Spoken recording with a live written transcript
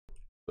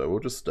So we'll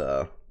just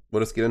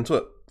get into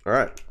it. All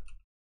right.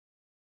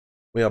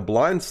 We are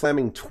blind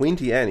slamming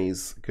 20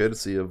 Annies,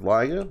 courtesy of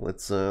Liger.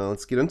 Let's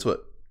get into it.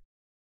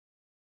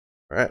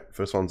 All right,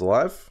 first one's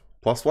alive.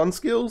 +1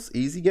 skills,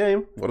 easy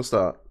game. What a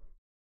start.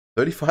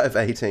 35,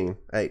 18,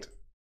 8.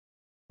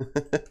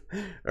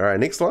 All right,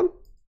 next one.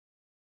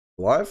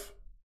 Alive.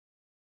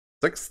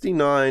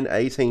 69,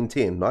 18,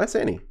 10. Nice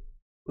Annie.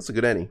 That's a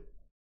good Annie.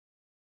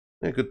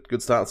 Yeah,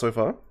 good start so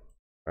far. All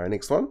right,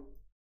 next one.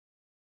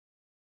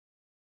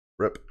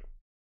 Rip.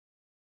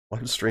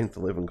 1 strength,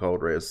 11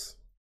 cold res.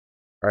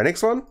 All right,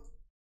 next one.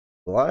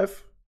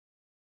 Alive.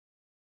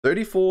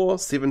 34,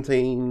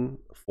 17,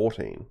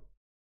 14.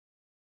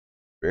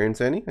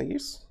 Experience Annie, I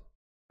guess.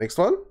 Next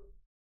one.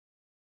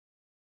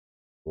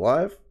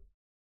 Alive.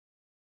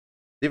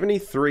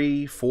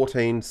 73,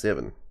 14,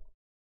 7.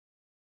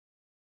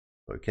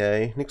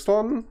 Okay, next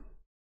one.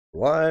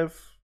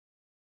 Alive.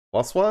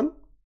 +1.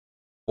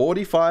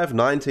 45,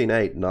 19,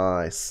 8.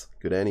 Nice.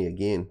 Good Annie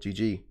again.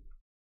 GG.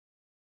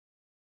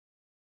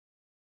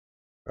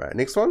 All right,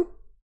 next one.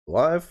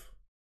 Alive.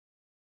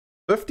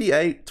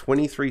 58,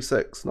 23,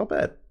 6. Not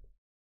bad.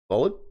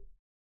 Solid.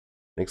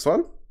 Next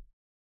one.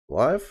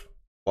 Alive.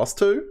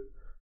 +2.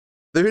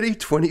 30,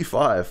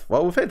 25.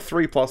 Well, we've had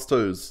 3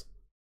 +2s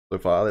so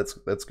far.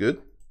 That's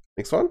good.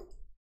 Next one.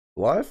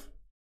 Alive.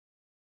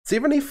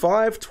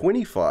 75,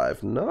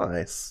 25.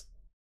 Nice.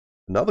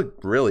 Another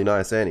really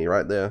nice Annie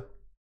right there.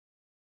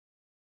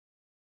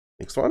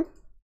 Next one.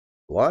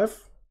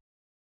 Alive.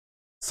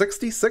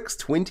 66,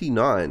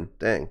 29.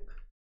 Dang.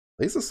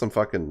 These are some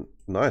fucking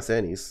nice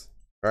Annies.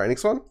 Alright,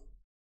 next one.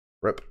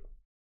 Rip.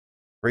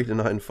 3 to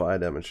 9 fire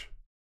damage.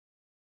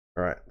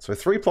 Alright, so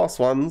 3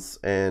 +1s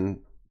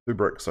and 2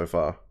 bricks so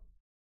far.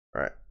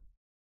 Alright.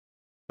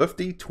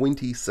 50,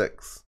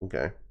 26.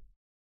 Okay.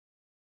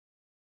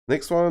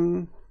 Next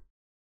one.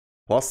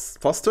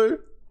 +2.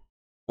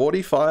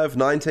 45,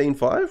 19,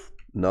 5.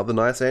 Another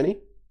nice Annie.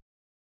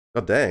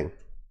 God dang.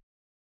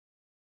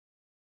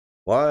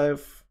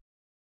 5.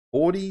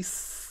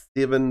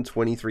 47,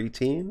 23,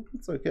 10.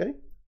 It's okay.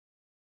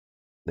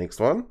 Next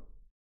one.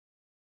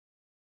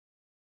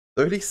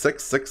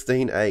 36,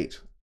 16,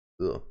 8.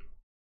 Ugh.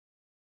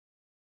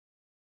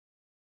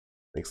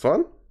 Next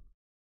one.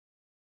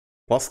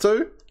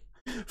 +2.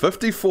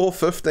 54,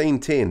 15,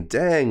 10.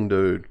 Dang,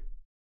 dude.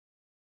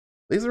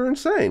 These are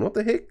insane. What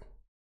the heck?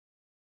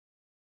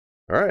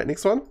 Alright,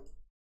 next one.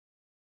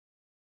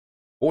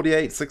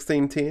 48,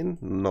 16, 10.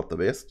 Not the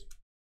best.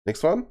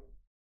 Next one.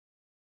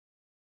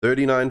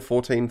 39,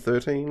 14,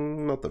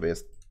 13. Not the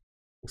best.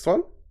 Next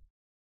one.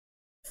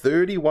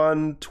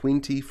 31,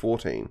 20,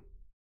 14.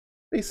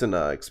 Decent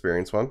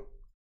experience one.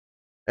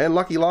 And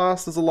lucky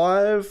last is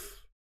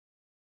alive.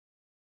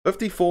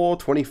 54,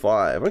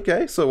 25.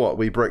 Okay, so what?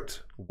 We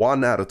bricked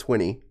 1 out of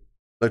 20.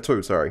 No,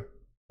 2, sorry.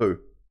 2.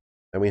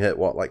 And we hit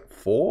what, like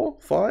 4,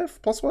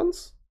 5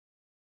 +1s?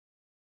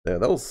 Yeah,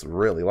 that was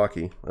really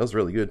lucky. That was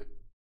really good.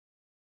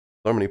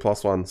 So many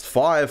 +1s.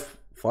 5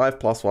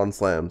 +1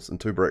 slams and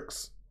 2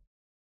 bricks.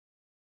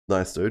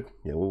 Nice, dude.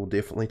 Yeah, we'll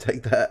definitely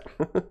take that.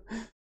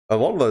 A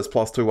lot of those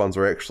 +2 ones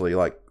are actually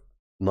like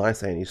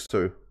nice Annies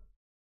too.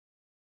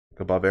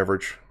 Above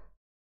average.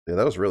 Yeah,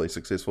 that was really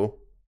successful.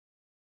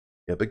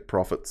 Yeah, big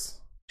profits.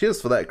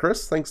 Cheers for that,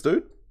 Chris. Thanks,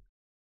 dude.